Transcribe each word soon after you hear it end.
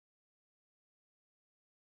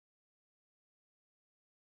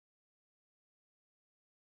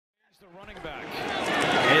The running back.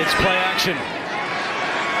 It's play action.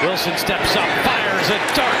 Wilson steps up, fires a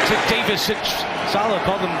dart to Davis. Salo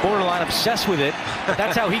called him borderline obsessed with it.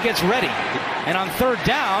 That's how he gets ready. And on third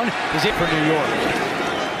down is it for New York.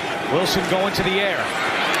 Wilson going to the air.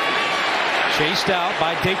 Chased out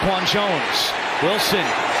by Daquan Jones. Wilson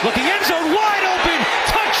looking end zone wide open.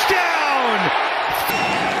 Touchdown!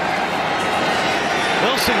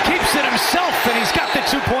 Wilson keeps it himself and he's got the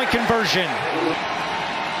 2-point conversion.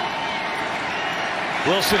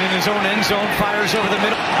 Wilson in his own end zone fires over the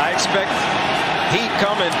middle. I expect heat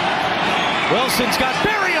coming. Wilson's got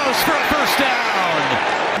Berrios for a first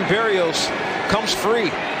down. Berrios comes free.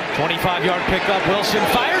 25-yard pickup. Wilson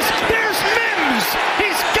fires. There's Mims.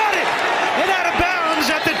 He's got it. And out of bounds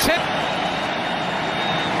at the 10.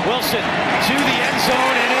 Wilson to the end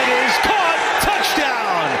zone and it is caught.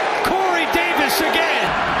 Touchdown. Corey Davis again.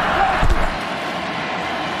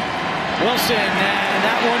 Wilson, and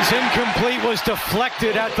that one's incomplete, was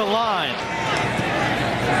deflected at the line.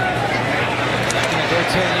 Go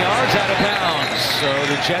 10 yards out of bounds. So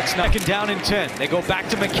the Jets knocking down in 10. They go back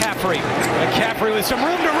to McCaffrey. McCaffrey with some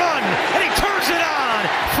room to run, and he turns it on.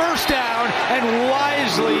 First down, and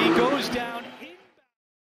wisely goes down.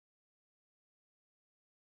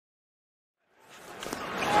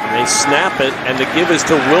 They snap it, and the give is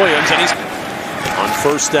to Williams, and he's on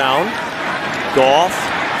first down. Goff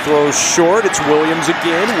throws short. It's Williams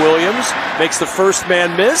again. Williams makes the first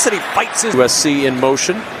man miss, and he fights his USC in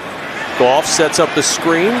motion. Goff sets up the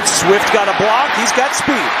screen. Swift got a block. He's got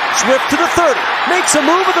speed. Swift to the 30. Makes a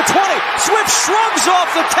move at the 20. Swift shrugs off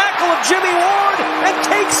the tackle of Jimmy Ward and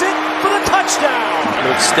takes it for the touchdown. To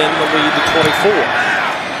extend the lead to 24.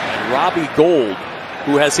 And Robbie Gould,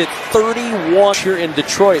 who has hit 31 here in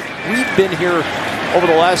Detroit. We've been here over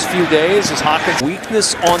the last few days as Hawkins'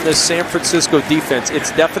 weakness on the San Francisco defense. It's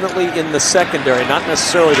definitely in the secondary, not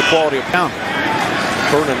necessarily the quality of down.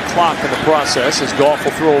 Burning clock in the process as Goff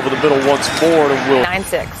will throw over the middle once more to Will.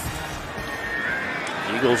 9-6.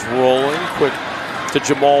 Eagles rolling quick to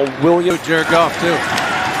Jamal Williams. Jared Goff too.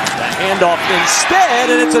 The handoff instead,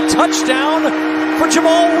 and it's a touchdown for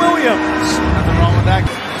Jamal Williams. Nothing wrong with that.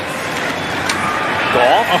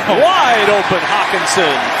 Goff, wide open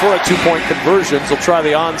Hawkinson for a 2-point conversion. He'll try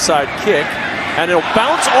the onside kick, and it'll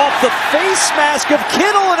bounce off the face mask of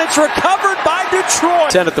Kittle, and it's recovered by Detroit.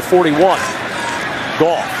 10 at the 41.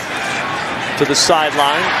 Goff to the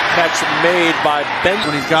sideline. Catch made by Ben.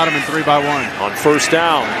 When he's got him in 3-by-1. On first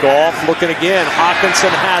down, Goff looking again.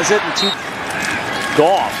 Hawkinson has it, and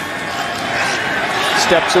Goff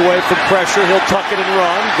steps away from pressure. He'll tuck it and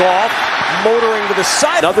run. Goff motoring to the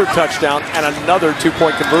side. Another touchdown and another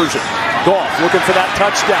 2-point conversion. Goff looking for that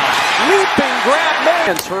touchdown. Leaping grab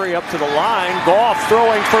man. Hurry up to the line. Goff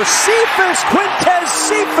throwing for Cephas. Quintez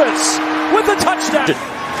Cephas with a touchdown.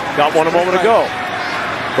 Got one a moment ago.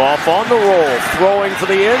 Goff on the roll. Throwing for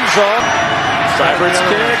the end zone. Cyber's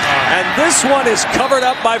kick. And this one is covered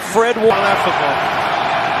up by Fred Warner.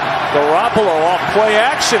 Garoppolo off play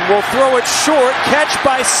action. Will throw it short. Catch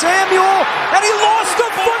by Samuel. And he lost the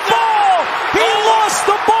football. He lost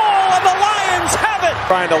the ball, and the Lions have it.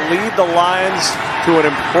 Trying to lead the Lions to an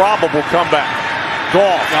improbable comeback.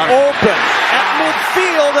 Goff open at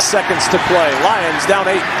midfield. Seconds to play. Lions down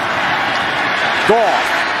 8. Goff.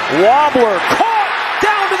 Wobbler caught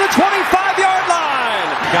down to the 25-yard line.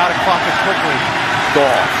 Got to clock it quickly.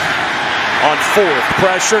 Goff on fourth.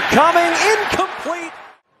 Pressure coming. Incomplete.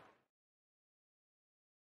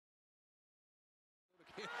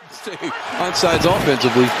 Onsides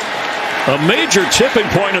offensively. A major tipping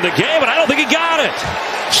point in the game, and I don't think he got it.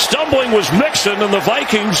 Stumbling was Mixon, and the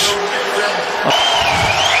Vikings.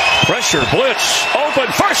 Pressure, blitz, open,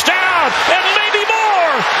 first down, and maybe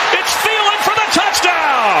more. It's Thielen for the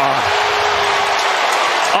touchdown.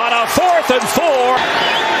 On a 4th and 4.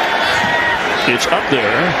 It's up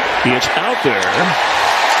there. It's out there.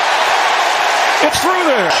 It's through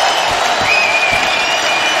there.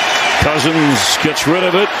 Cousins gets rid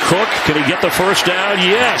of it. Cook, can he get the first down?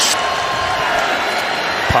 Yes.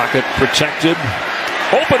 Pocket protected.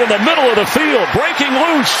 Open in the middle of the field. Breaking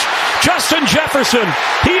loose. Justin Jefferson.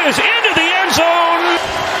 He is into the end zone.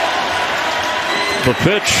 The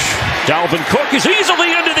pitch. Dalvin Cook is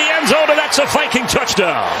easily into the end zone, and that's a Viking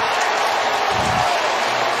touchdown.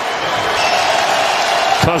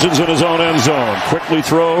 Cousins in his own end zone. Quickly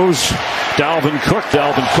throws. Dalvin Cook,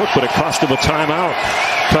 but it cost him a timeout.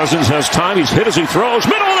 Cousins has time. He's hit as he throws.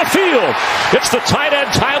 Middle of the field. It's the tight end,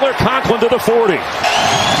 Tyler Conklin, to the 40.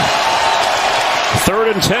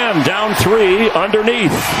 3rd and 10, down 3,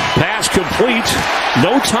 underneath. Pass complete.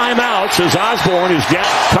 No timeouts as Osborne is down.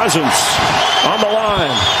 Cousins on the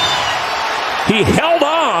line. He held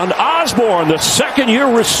on. touchdown. Osborne, the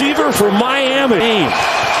second-year receiver for Miami.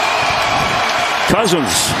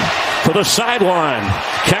 Cousins to the sideline.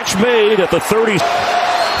 Catch made at the 30.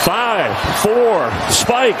 5, 4,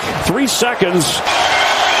 spike, 3 seconds.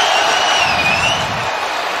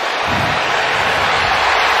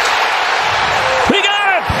 We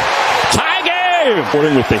got it! Tie game!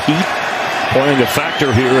 Reporting with the Heat. Playing a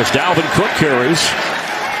factor here as Dalvin Cook carries.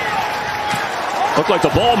 Looked like the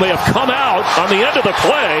ball may have come out on the end of the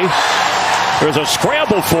play. There's a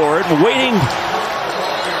scramble for it, waiting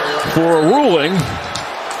for a ruling.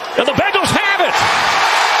 And the Bengals have it!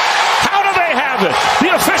 How do they have it?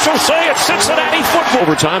 The officials say it's Cincinnati football.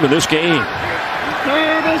 Overtime in this game.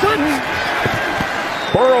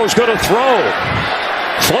 Burrow's going to throw.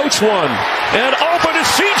 Floats one. And open is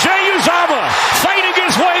C.J. Uzomah. Fighting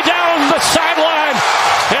his way down the sideline.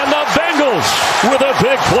 And the Bengals with a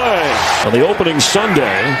big play. On the opening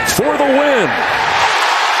Sunday for the win.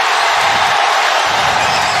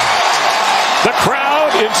 The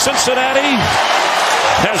crowd in Cincinnati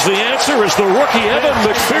has the answer as the rookie Evan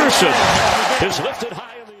McPherson is lifted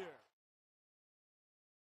high in the air.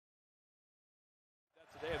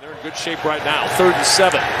 Today they're in good shape right now. 3rd and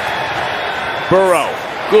 7. Burrow.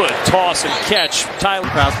 Good toss and catch. Tyler.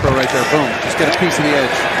 Pass pro right there. Boom. Just get a piece of the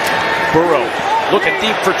edge. Burrow looking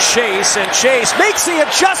deep for Chase, and Chase makes the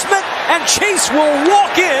adjustment, and Chase will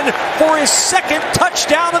walk in for his 2nd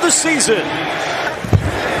touchdown of the season.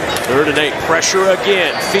 3rd and 8. Pressure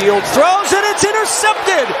again. Field throws, and it's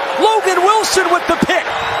intercepted. Logan Wilson with the pick.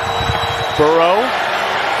 Burrow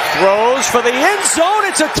throws for the end zone.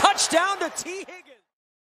 It's a touchdown to T. Higgins.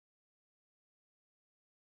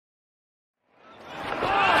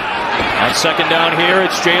 On 2nd down here,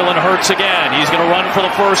 it's Jalen Hurts again. He's going to run for the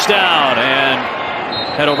 1st down and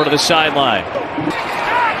head over to the sideline.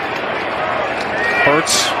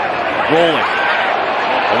 Hurts rolling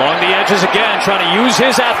along the edges again, trying to use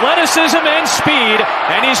his athleticism and speed,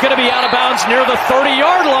 and he's going to be out of bounds near the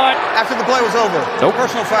 30-yard line. After the play was over, Nope.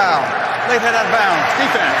 Personal foul. Late head out of bounds.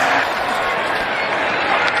 Defense.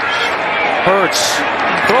 Hurts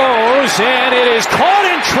throws, and it is caught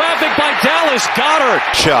in traffic by Dallas Goedert.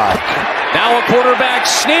 Shot. Now a quarterback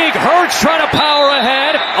sneak. Hurts trying to power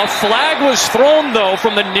ahead. A flag was thrown, though,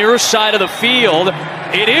 from the near side of the field.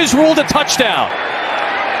 It is ruled a touchdown.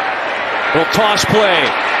 Little toss play.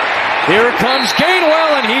 Here comes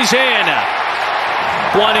Gainwell, and he's in.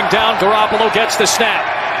 Winding down, Garoppolo gets the snap.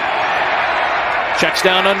 Checks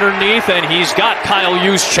down underneath, and he's got Kyle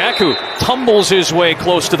Juszczyk, who tumbles his way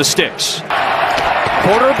close to the sticks.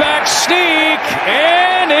 Quarterback sneak,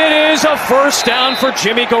 and it is a 1st down for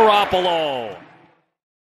Jimmy Garoppolo.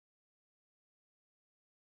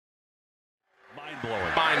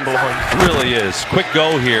 Mind-blowing. Really is. Quick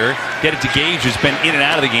go here. Get it to Gage, who's been in and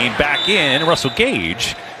out of the game. Back in. Russell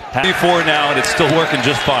Gage. 4 now, and it's still working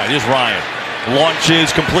just fine. Here's Ryan.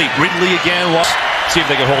 Launches complete. Ridley again. See if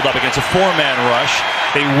they can hold up against a 4-man rush.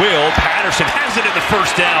 They will. Patterson has it in the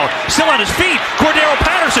 1st down. Still on his feet. Cordero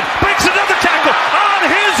Patterson breaks another tackle. On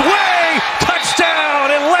his way.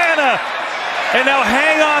 Touchdown, Atlanta. And now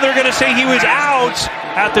hang on. They're going to say he was out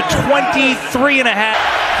at the 23.5.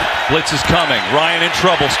 Blitz is coming. Ryan in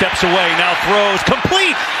trouble. Steps away. Now throws.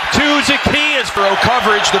 Complete to Zacchaeus. Throw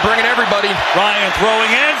coverage. They're bringing everybody. Ryan throwing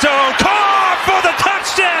end zone. Caught for the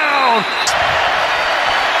touchdown.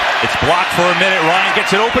 It's blocked for a minute. Ryan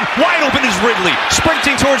gets it open. Wide open is Ridley.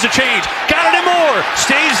 Sprinting towards the change. Got it in more.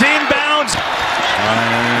 Stays inbounds.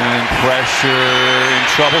 Ryan, pressure, in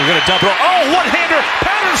trouble. We're going to dump it. Oh, one-hander.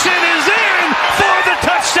 Patterson is in for the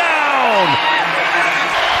touchdown.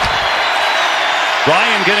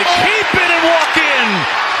 Ryan going to keep it and walk in.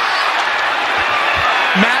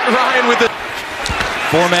 Matt Ryan with the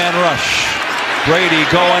 4-man rush. Brady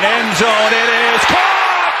going end zone. It is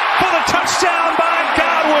caught for the touchdown by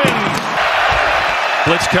Godwin.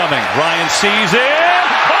 Blitz coming. Ryan sees it.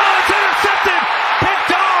 Oh, it's intercepted.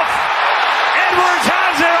 Picked off. Edwards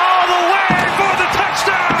has it all the way for the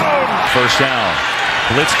touchdown. 1st down.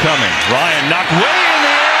 Blitz coming. Ryan knocked way in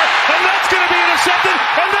the air, and that's going to be intercepted,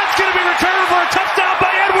 and that's going to be returned for a touchdown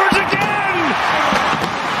by Edwards again.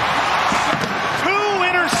 2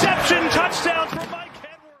 interception touchdowns for Mike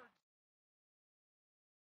Edwards.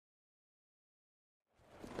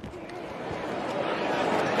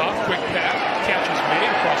 Goff, quick pass, catch is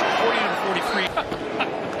made across 40 and 43.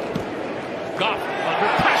 Goff,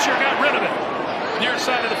 under pressure, got rid of it. Near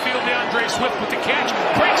side of the field, DeAndre Swift with the catch,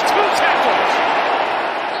 breaks 2 tackles.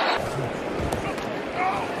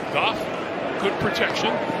 Goff, good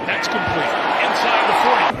protection, that's complete. Inside the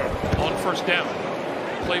 40, on 1st down.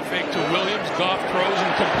 Play fake to Williams, Goff throws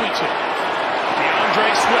and completes it.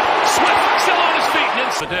 DeAndre Swift, still on his feet. waiting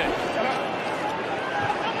in today.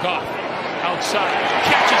 Goff outside,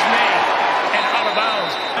 catches man, and out of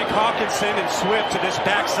bounds. Mike Hawkinson and Swift to this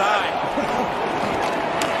backside.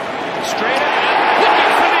 Straight ahead,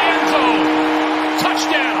 looking for the end zone.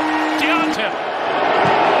 Touchdown, Deontay.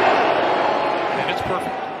 And it's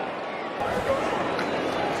perfect.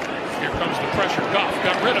 Here comes the pressure. Goff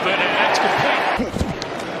got rid of it, and that's complete.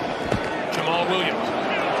 Jamal Williams.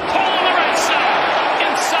 Call on the right side.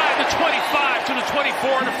 Inside the 25 to the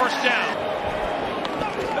 24 and a first down.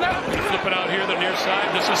 Flip it out here, the near side.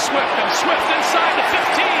 This is Swift, and Swift inside the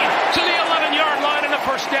 15 to the 11-yard line and a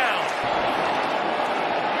first down.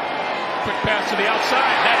 Quick pass to the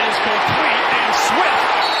outside. That is complete, and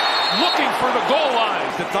Swift looking for the goal line.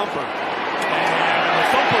 The thumper. And the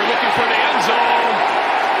thumper looking for the end zone.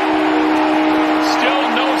 Still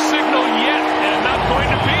no signal yet, and not going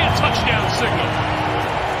to be a touchdown signal.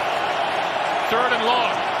 Third and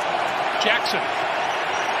long. Jackson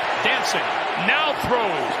dancing. Now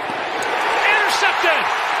throws. Intercepted.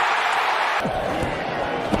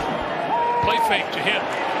 Play fake to him.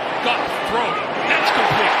 Goff throw. That's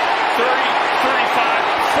complete. 30, 35,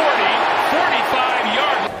 40, 45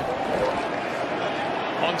 yards.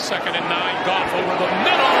 On 2nd and 9, Goff over the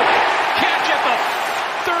middle. Catch at the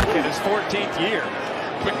 3rd. In his 14th year.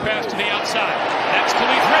 Quick pass to the outside. That's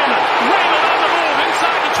Khalif Raymond. Raymond on the move.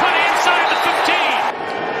 Inside the 20, inside the 15.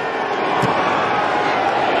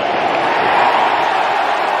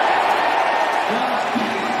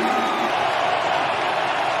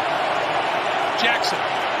 Jackson.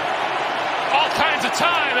 All kinds of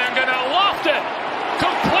time. They're going to loft it.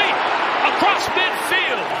 Complete. Across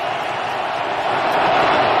midfield.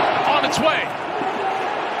 On its way.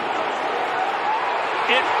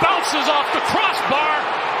 It bounces off the crossbar.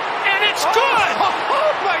 And it's good. Oh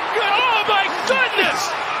my goodness. Oh my goodness.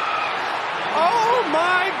 Oh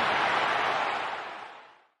my.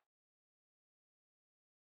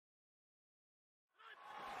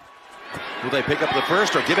 Will they pick up the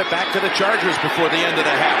first or give it back to the Chargers before the end of the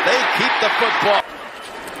half? They keep the football.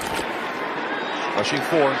 Rushing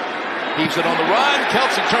 4. Heaves it on the run.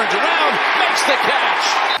 Kelsey turns around. Makes the catch.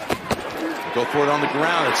 Go for it on the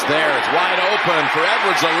ground. It's there. It's wide open for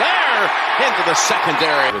Edwards-Helaire into the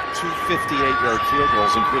secondary. With 2 58-yard field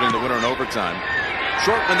goals, including the winner in overtime.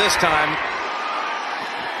 Shortman this time.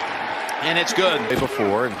 And it's good.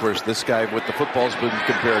 Before, and of course, this guy with the football's been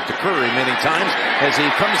compared to Curry many times as he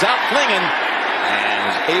comes out flinging and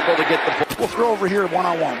is able to get the ball. We'll throw over here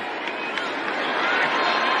one-on-one.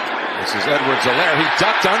 This is Edwards-Helaire. He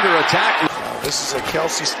ducked under attack. This is a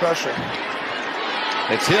Kelsey special.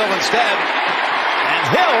 It's Hill instead. And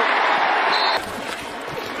Hill.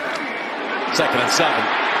 2nd and 7.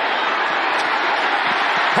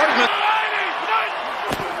 Hardman.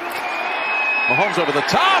 Mahomes over the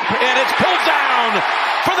top, and it's pulled down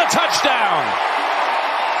for the touchdown.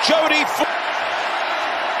 Jody.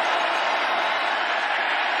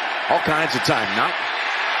 All kinds of time. Not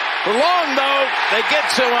for long, though. They get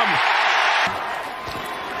to him.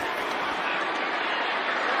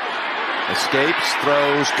 Escapes,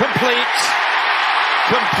 throws, complete.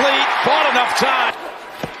 Complete. Bought enough time.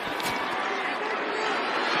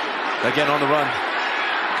 Again on the run.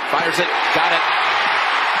 Fires it. Got it.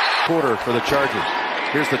 Quarter for the Chargers.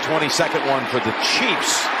 Here's the 22nd one for the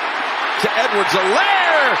Chiefs. To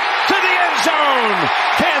Edwards-Helaire to the end zone.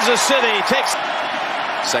 Kansas City takes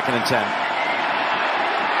 2nd and 10.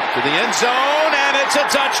 To the end zone, and it's a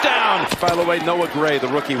touchdown. By the way, Noah Gray, the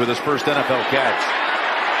rookie, with his first NFL catch.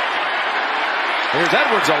 Here's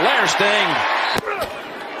Edwards-Helaire staying.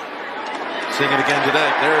 Seeing it again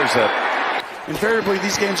today. There's a. Invariably,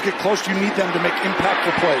 these games get close. You need them to make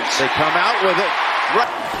impactful plays. They come out with it.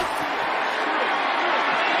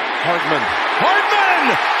 Hardman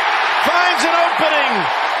finds an opening,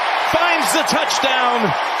 finds the touchdown.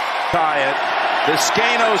 Tie it.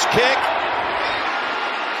 Vizcaino's kick.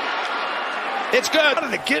 It's good. How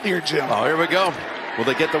did it get here, Jim? Oh, here we go. Will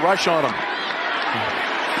they get the rush on him?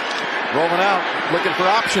 Rolling out, looking for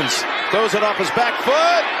options. Throws it off his back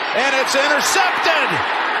foot, and it's intercepted.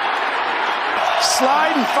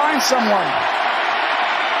 Slide and find someone.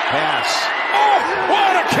 Pass. Oh,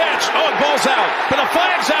 what a catch! Oh, ball's out, but the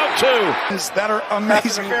flag's out too. That are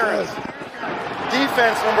amazing.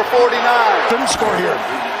 Defense number 49. Didn't score here.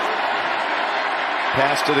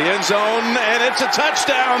 Pass to the end zone, and it's a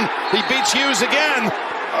touchdown. He beats Hughes again.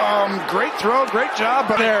 Great throw, great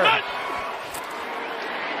job there.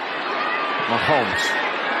 Mahomes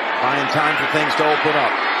buying time for things to open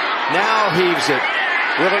up. Now heaves it.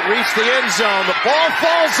 Will it reach the end zone? The ball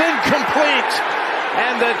falls incomplete.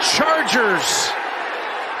 And the Chargers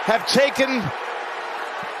have taken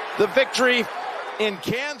the victory in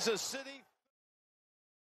Kansas City.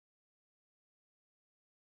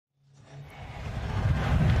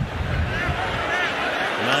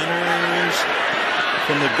 Niners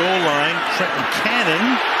from the goal line. Trenton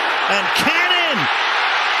Cannon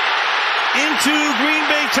into Green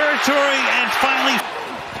Bay territory and finally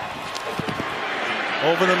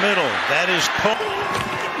over the middle. That is caught.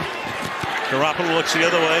 Garoppolo looks the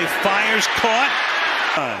other way, fires, caught.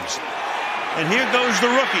 And here goes the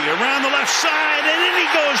rookie around the left side, and in he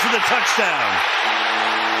goes for the touchdown.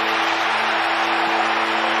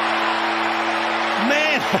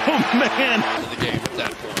 Man, oh man. The game at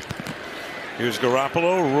that point. Here's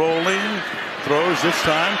Garoppolo rolling, throws this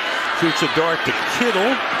time, shoots a dart to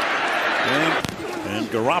Kittle, and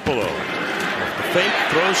Garoppolo off the fake,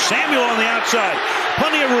 throws Samuel on the outside.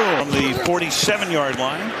 Plenty of room from the 47-yard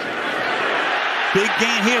line. Big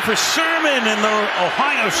gain here for Sermon and the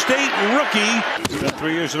Ohio State rookie. Spent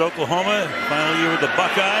 3 years at Oklahoma, final year with the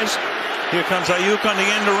Buckeyes. Here comes Ayuk on the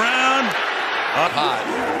end around. Up high.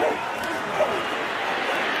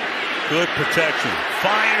 Good protection.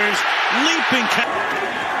 Fires, leaping.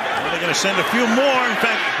 They're going to send a few more. In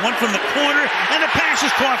fact, one from the corner, and the pass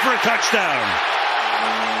is caught for a touchdown.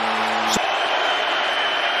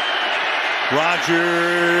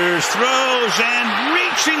 Rodgers throws and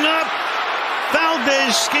reaching up.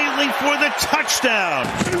 Valdez scaling for the touchdown.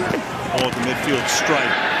 Oh, the midfield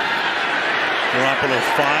strike. Garoppolo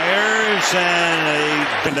fires, and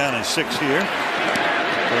they've been down in 6 here.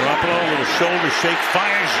 Garoppolo, a little shoulder shake,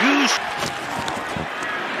 fires, use.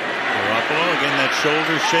 Garoppolo, again that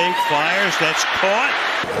shoulder shake, fires, that's caught,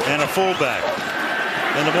 and a fullback.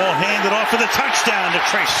 And the ball handed off for the touchdown to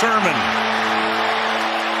Trey Sermon.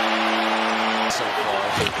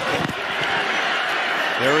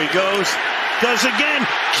 There he goes. Does again.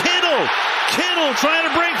 Kittle trying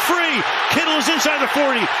to break free. Kittle is inside the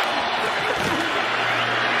 40.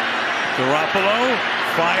 Garoppolo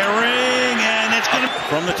firing, and it's going to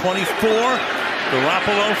from the 24.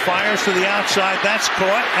 Garoppolo fires to the outside. That's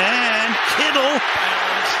caught, and Kittle.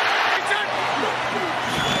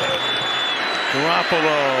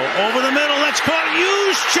 Garoppolo over the middle. That's caught.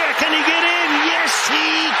 Use check. Can he get in? Yes,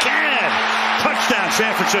 he can. Touchdown,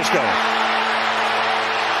 San Francisco.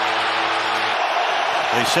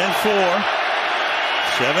 They send 4.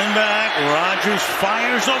 7 back. Rodgers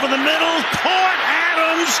fires over the middle. Caught.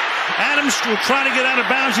 Adams will try to get out of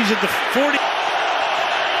bounds. He's at the 40.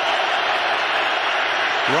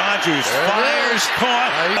 Rodgers fires.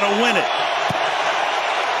 Caught. Got to win it.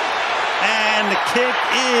 And the kick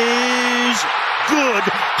is good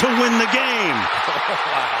to win the game.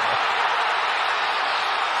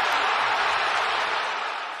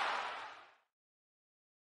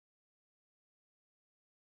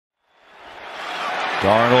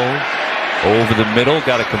 Darnold over the middle,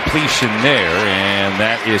 got a completion there, and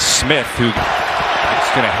that is Smith who is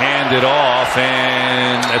going to hand it off,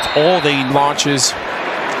 and that's all they launches.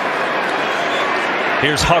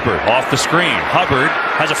 Here's Hubbard off the screen. Hubbard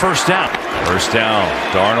has a first down. First down.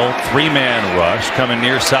 Darnold, 3-man rush coming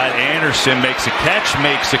near side. Anderson makes a catch,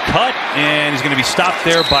 makes a cut, and he's going to be stopped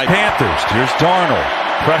there by Panthers. Here's Darnold.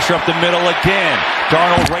 Pressure up the middle again.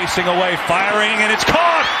 Darnold racing away, firing, and it's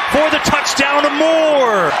caught for the touchdown to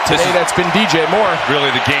Moore. Today that's been DJ Moore.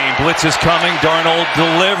 Really the game. Blitz is coming. Darnold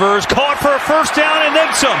delivers. Caught for a first down and then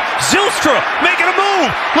some. Zylstra making a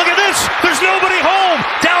move. Look at this. There's nobody home.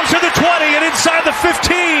 Down to the 20 and inside the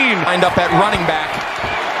 15. Lined up at running back.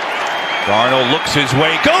 Darnold looks his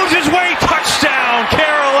way. Goes his way. Touchdown.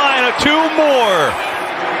 Carolina. 2 more.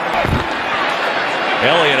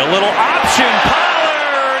 Elliott, a little option.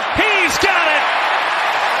 He's got it!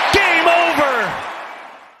 Game over!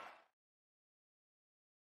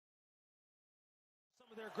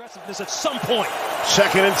 Some of their aggressiveness at some point.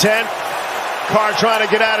 2nd and 10. Carr trying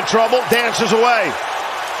to get out of trouble. Dances away.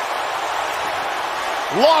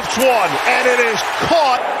 Lofts one, and it is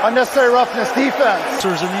caught. Unnecessary roughness defense.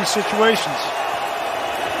 In these situations.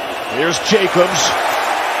 Here's Jacobs.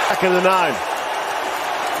 Back in the 9.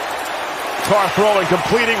 Carr throwing,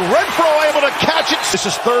 completing. Renfro able to catch it. This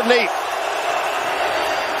is 3rd and 8.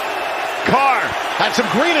 Carr had some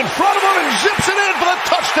green in front of him and zips it in for the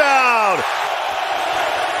touchdown.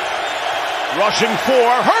 Rushing 4.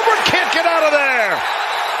 Herbert can't get out of there.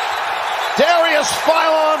 Darius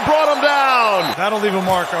Philon brought him down. That'll leave a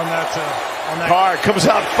mark on that. Carr comes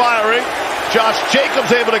out firing. Josh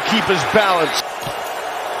Jacobs able to keep his balance.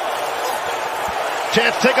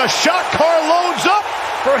 Chance to take a shot. Carr loads up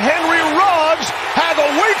for Henry Ruggs. Had to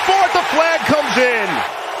wait for it. The flag comes in.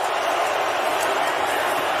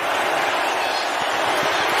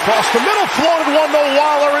 Across the middle, floated one to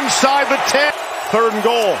Waller inside the 10. 3rd and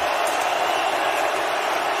goal.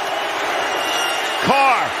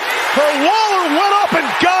 Carr. Waller went up and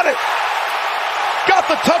got it. Got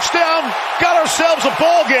the touchdown. Got ourselves a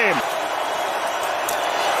ball game.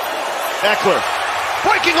 Eckler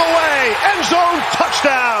breaking away. End zone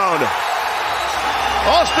touchdown.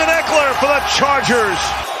 Austin Eckler for the Chargers.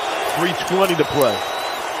 3:20 to play.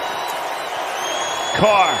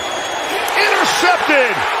 Carr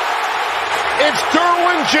intercepted. It's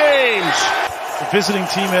Derwin James. The visiting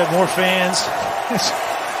team had more fans.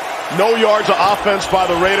 No yards of offense by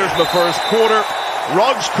the Raiders in the first quarter.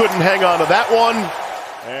 Ruggs couldn't hang on to that one.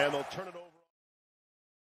 And they'll turn it over.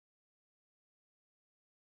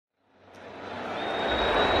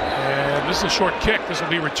 And this is a short kick. This will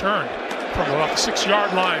be returned from about the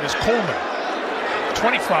 6-yard line is Coleman.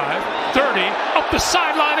 25, 30, up the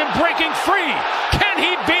sideline and breaking free. Can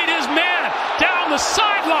he beat his man down the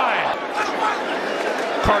sideline?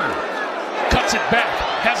 Carter cuts it back,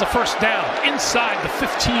 has a first down inside the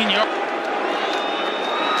 15-yard.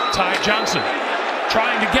 Ty Johnson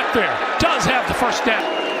trying to get there, does have the first down.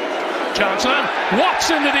 Johnson walks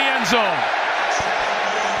into the end zone.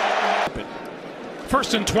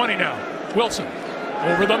 1st and 20 now. Wilson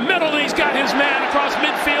over the middle, he's got his man across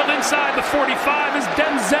midfield inside the 45 is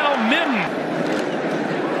Denzel Minton.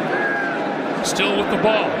 Still with the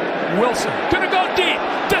ball. Wilson gonna go deep.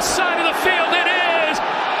 This side of the field it is.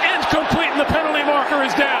 Incomplete and the penalty marker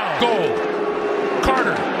is down. Goal.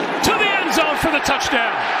 Carter to the end zone for the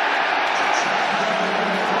touchdown.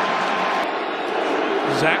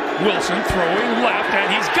 Zach Wilson throwing left and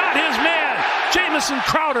he's got his man. Jamison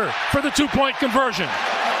Crowder for the 2-point conversion.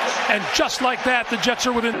 And just like that, the Jets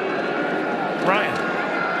are within. Ryan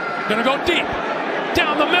gonna go deep,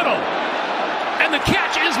 down the middle. And the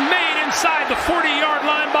catch is made inside the 40-yard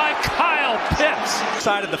line by Kyle Pitts.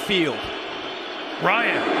 Side of the field.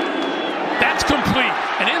 Ryan, that's complete.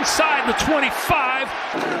 And inside the 25.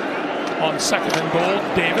 On 2nd and goal,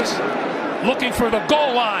 Davis looking for the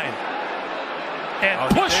goal line. And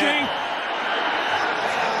pushing.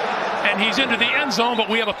 And he's into the end zone, but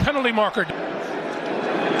we have a penalty marker.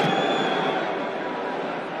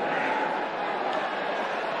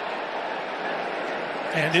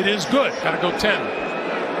 And it is good. Got to go 10.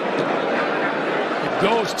 It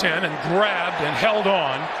goes 10 and grabbed and held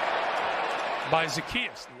on by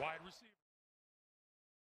Zacchaeus, the wide receiver.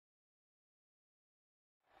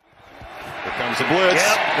 Here comes the blitz.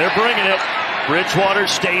 Yep, they're bringing it. Bridgewater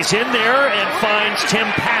stays in there and finds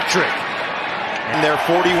Tim Patrick. And they're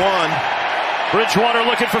 41. Bridgewater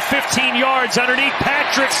looking for 15 yards underneath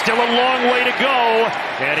Patrick. Still a long way to go.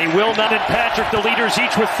 And he will not. And Patrick, the leaders,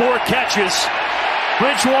 each with 4 catches.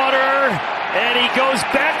 Bridgewater, and he goes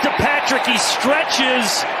back to Patrick. He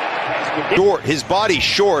stretches. Short, his body's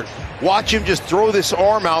short. Watch him just throw this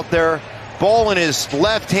arm out there. Ball in his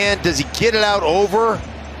left hand. Does he get it out over?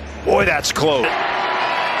 Boy, that's close.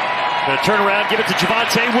 Gonna turn around, give it to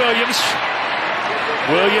Javonte Williams.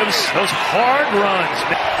 Williams, those hard runs.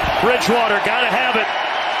 Bridgewater, gotta have it.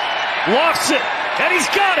 Lofts it, and he's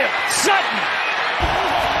got him. Sutton.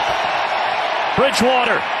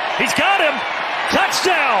 Bridgewater, he's got him.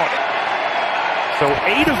 Touchdown! So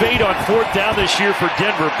 8 of 8 on 4th down this year for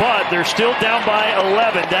Denver, but they're still down by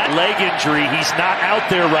 11. That leg injury, he's not out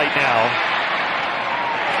there right now.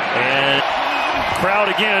 And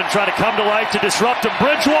crowd again trying to come to life to disrupt him.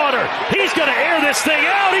 Bridgewater, he's going to air this thing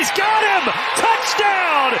out. He's got him!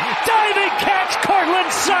 Touchdown! Diving catch,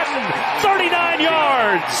 Cortland Sutton, 39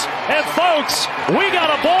 yards. And folks, we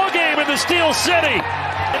got a ball game in the Steel City.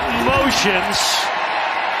 Motions.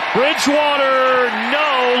 Bridgewater,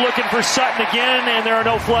 no, looking for Sutton again, and there are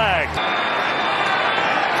no flags.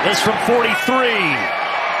 This from 43,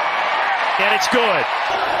 and it's good.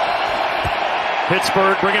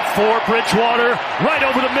 Pittsburgh bringing 4, Bridgewater right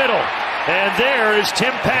over the middle. And there is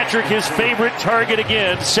Tim Patrick, his favorite target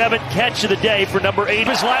again. 7th catch of the day for number 8.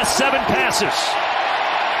 His last 7 passes.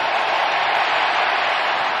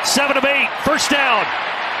 7 of 8, first down.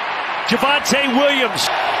 Javonte Williams.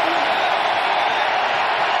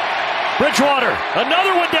 Bridgewater,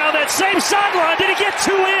 another one down that same sideline. Did he get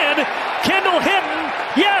 2 in? Kendall Hinton,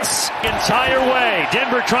 yes. Entire way.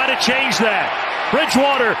 Denver trying to change that.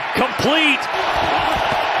 Bridgewater, complete.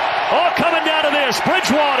 Oh, coming down to this.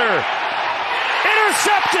 Bridgewater,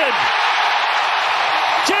 intercepted.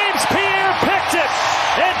 James Pierre picked it.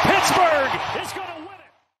 And Pittsburgh is going to win it.